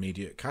address its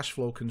immediate cash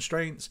flow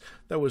constraints,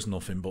 there was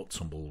nothing but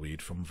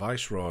tumbleweed from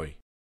Viceroy.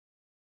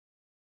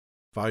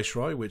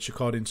 Viceroy, which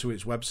according to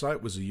its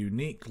website was a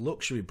unique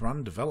luxury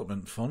brand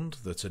development fund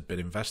that had been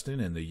investing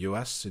in the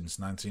US since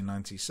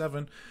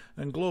 1997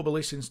 and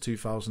globally since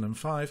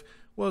 2005,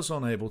 was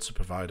unable to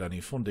provide any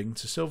funding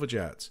to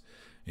Silverjet.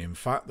 In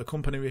fact, the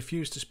company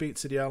refused to speak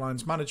to the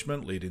airline's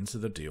management, leading to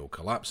the deal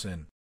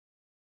collapsing.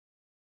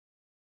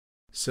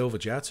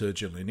 Silverjet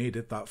urgently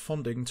needed that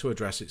funding to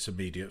address its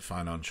immediate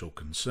financial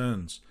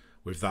concerns.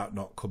 With that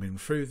not coming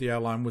through, the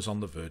airline was on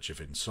the verge of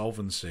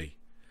insolvency.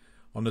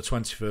 On the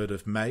 23rd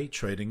of May,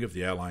 trading of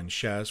the airline's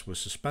shares was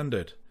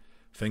suspended.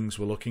 Things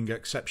were looking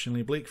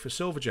exceptionally bleak for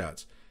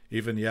Silverjet.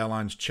 Even the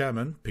airline's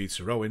chairman,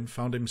 Peter Owen,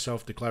 found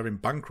himself declaring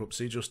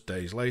bankruptcy just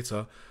days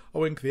later,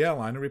 owing the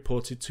airline a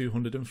reported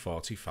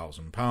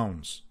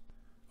 £240,000.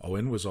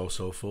 Owen was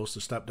also forced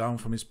to step down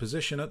from his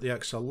position at the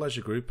XL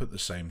Leisure Group at the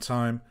same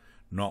time,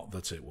 not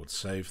that it would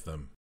save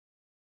them.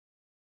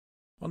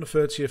 On the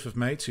 30th of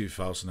May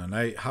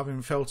 2008,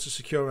 having failed to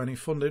secure any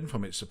funding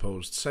from its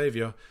supposed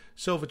saviour,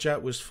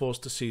 Silverjet was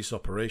forced to cease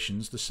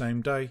operations the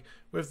same day,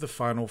 with the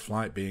final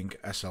flight being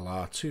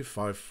SLR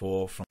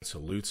 254 from to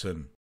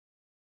Luton.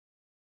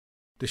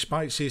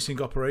 Despite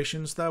ceasing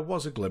operations, there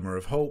was a glimmer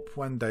of hope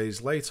when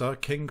days later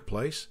King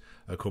Place,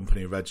 a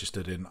company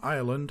registered in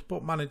Ireland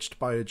but managed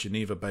by a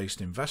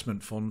Geneva-based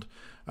investment fund,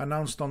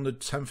 announced on the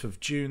 10th of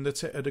June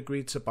that it had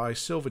agreed to buy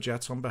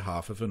Silverjet on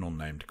behalf of an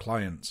unnamed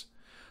client.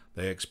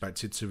 They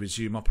expected to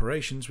resume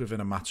operations within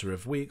a matter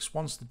of weeks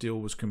once the deal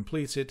was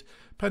completed,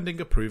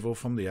 pending approval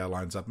from the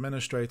airline's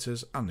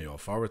administrators and the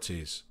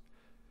authorities.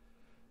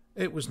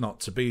 It was not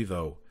to be,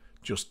 though.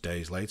 Just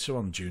days later,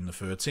 on June the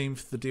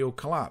 13th, the deal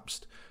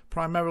collapsed,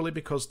 primarily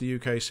because the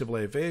UK Civil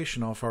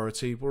Aviation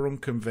Authority were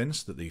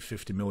unconvinced that the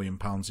 £50 million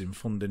in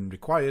funding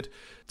required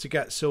to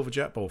get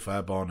Silverjet both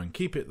airborne and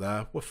keep it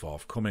there were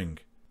forthcoming.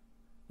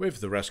 With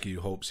the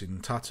rescue hopes in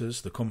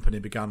tatters, the company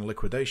began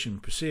liquidation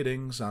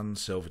proceedings and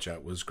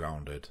Silverjet was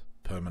grounded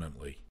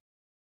permanently.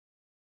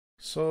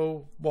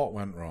 So, what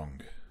went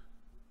wrong?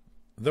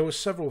 There were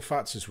several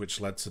factors which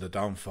led to the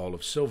downfall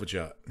of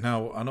Silverjet.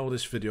 Now, I know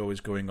this video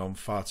is going on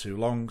far too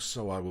long,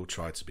 so I will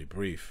try to be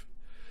brief.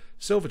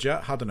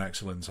 Silverjet had an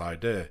excellent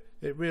idea.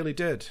 It really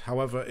did.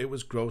 However, it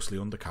was grossly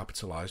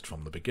undercapitalised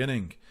from the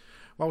beginning.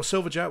 While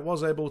Silverjet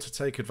was able to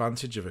take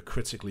advantage of a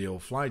critically ill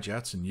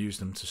Flyjet and use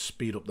them to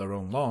speed up their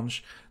own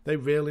launch, they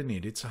really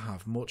needed to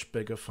have much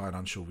bigger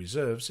financial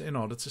reserves in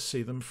order to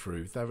see them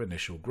through their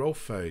initial growth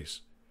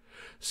phase.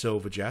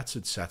 Silverjet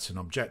had set an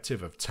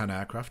objective of 10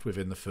 aircraft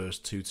within the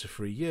first 2 to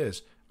 3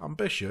 years,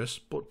 ambitious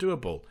but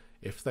doable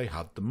if they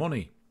had the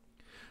money.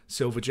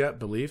 Silverjet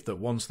believed that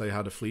once they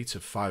had a fleet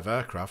of 5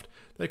 aircraft,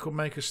 they could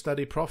make a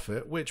steady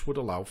profit which would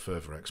allow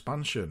further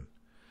expansion.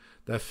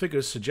 Their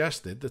figures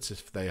suggested that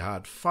if they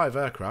had 5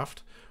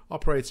 aircraft,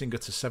 operating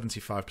at a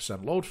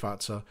 75% load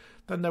factor,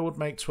 then they would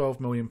make £12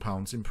 million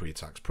in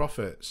pre-tax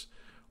profits.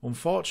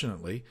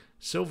 Unfortunately,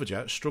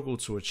 Silverjet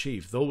struggled to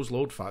achieve those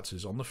load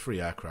factors on the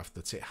 3 aircraft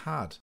that it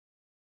had.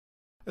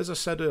 As I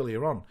said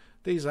earlier on,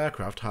 these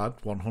aircraft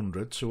had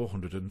 100 to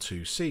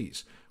 102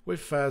 seats, with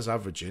fares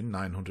averaging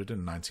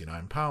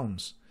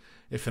 £999.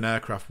 If an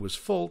aircraft was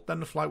full, then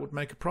the flight would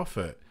make a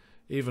profit,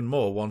 even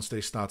more once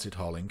they started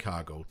hauling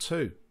cargo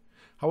too.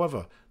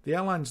 However, the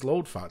airline's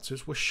load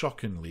factors were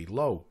shockingly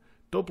low,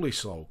 doubly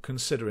so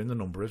considering the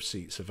number of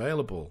seats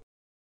available.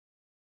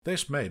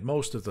 This made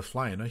most of the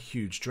flying a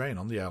huge drain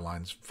on the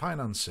airline's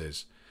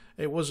finances.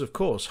 It was of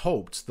course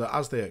hoped that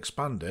as they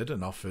expanded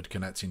and offered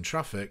connecting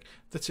traffic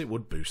that it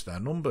would boost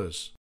their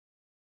numbers.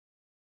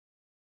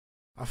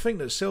 I think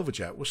that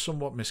Silverjet was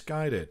somewhat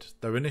misguided.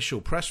 Their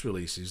initial press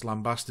releases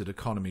lambasted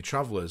economy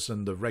travellers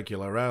and the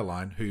regular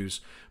airline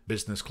whose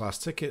business class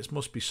tickets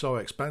must be so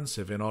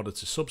expensive in order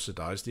to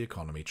subsidise the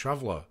economy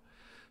traveller.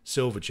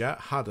 Silverjet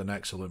had an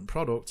excellent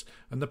product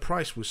and the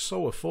price was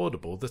so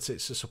affordable that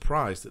it's a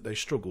surprise that they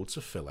struggled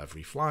to fill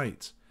every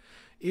flight.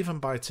 Even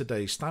by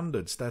today's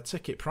standards, their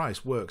ticket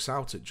price works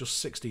out at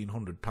just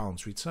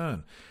 £1,600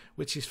 return,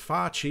 which is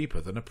far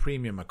cheaper than a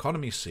premium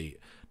economy seat,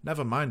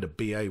 never mind a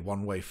BA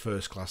one-way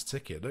first-class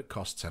ticket that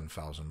costs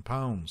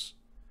 £10,000.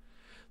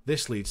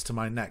 This leads to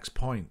my next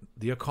point,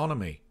 the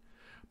economy.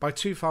 By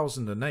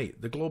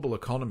 2008, the global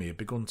economy had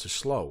begun to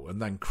slow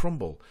and then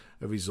crumble.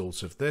 A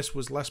result of this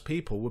was less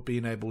people were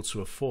being able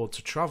to afford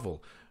to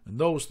travel, and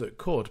those that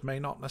could may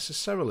not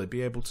necessarily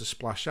be able to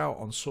splash out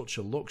on such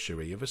a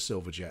luxury of a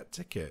Silverjet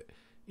ticket,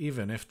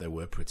 even if they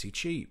were pretty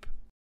cheap.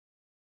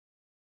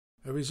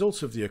 A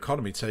result of the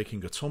economy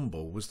taking a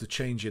tumble was the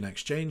change in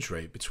exchange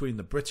rate between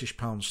the British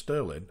pound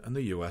sterling and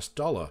the US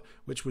dollar,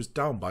 which was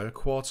down by a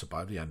quarter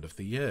by the end of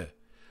the year.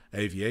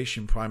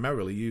 Aviation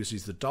primarily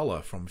uses the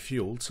dollar from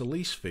fuel to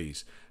lease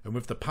fees, and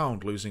with the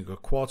pound losing a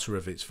quarter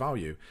of its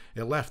value,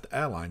 it left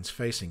airlines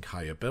facing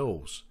higher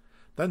bills.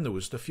 Then there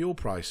was the fuel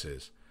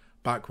prices.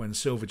 Back when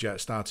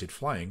Silverjet started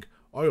flying,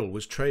 oil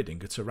was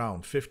trading at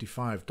around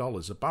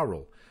 $55 a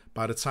barrel.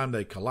 By the time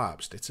they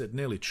collapsed, it had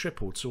nearly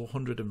tripled to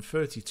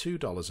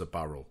 $132 a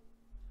barrel.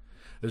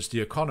 As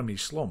the economy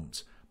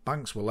slumped,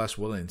 banks were less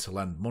willing to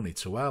lend money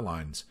to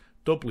airlines,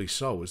 doubly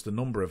so as the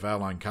number of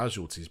airline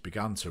casualties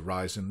began to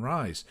rise,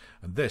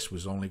 and this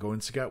was only going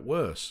to get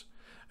worse.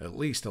 At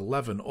least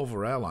 11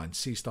 other airlines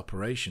ceased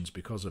operations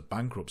because of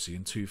bankruptcy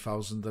in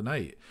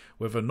 2008,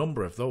 with a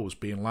number of those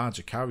being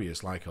larger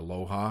carriers like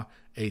Aloha,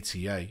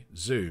 ATA,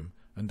 Zoom,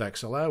 and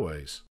XL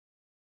Airways.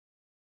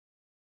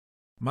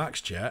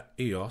 MaxJet,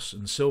 Eos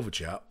and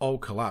Silverjet all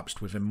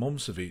collapsed within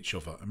months of each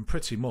other and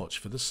pretty much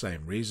for the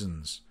same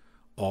reasons.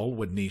 All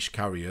were niche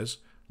carriers,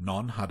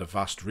 none had a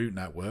vast route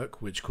network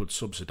which could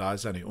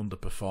subsidise any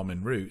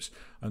underperforming routes,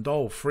 and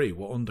all three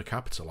were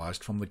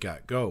undercapitalised from the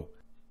get-go.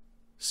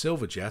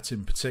 Silverjet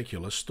in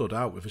particular stood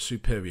out with a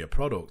superior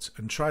product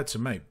and tried to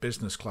make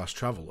business class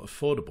travel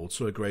affordable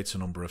to a greater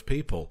number of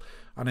people,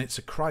 and it's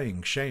a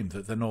crying shame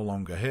that they're no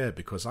longer here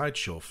because I'd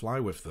sure fly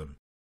with them.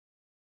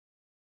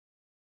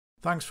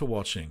 Thanks for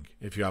watching.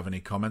 If you have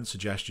any comments,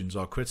 suggestions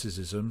or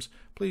criticisms,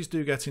 please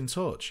do get in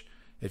touch.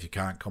 If you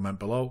can't comment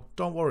below,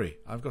 don't worry,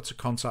 I've got a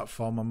contact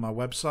form on my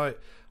website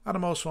and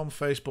I'm also on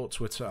Facebook,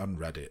 Twitter and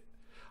Reddit.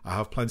 I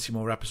have plenty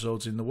more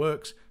episodes in the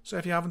works, so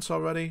if you haven't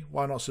already,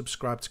 why not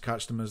subscribe to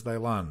catch them as they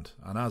land?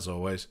 And as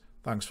always,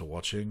 thanks for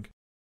watching.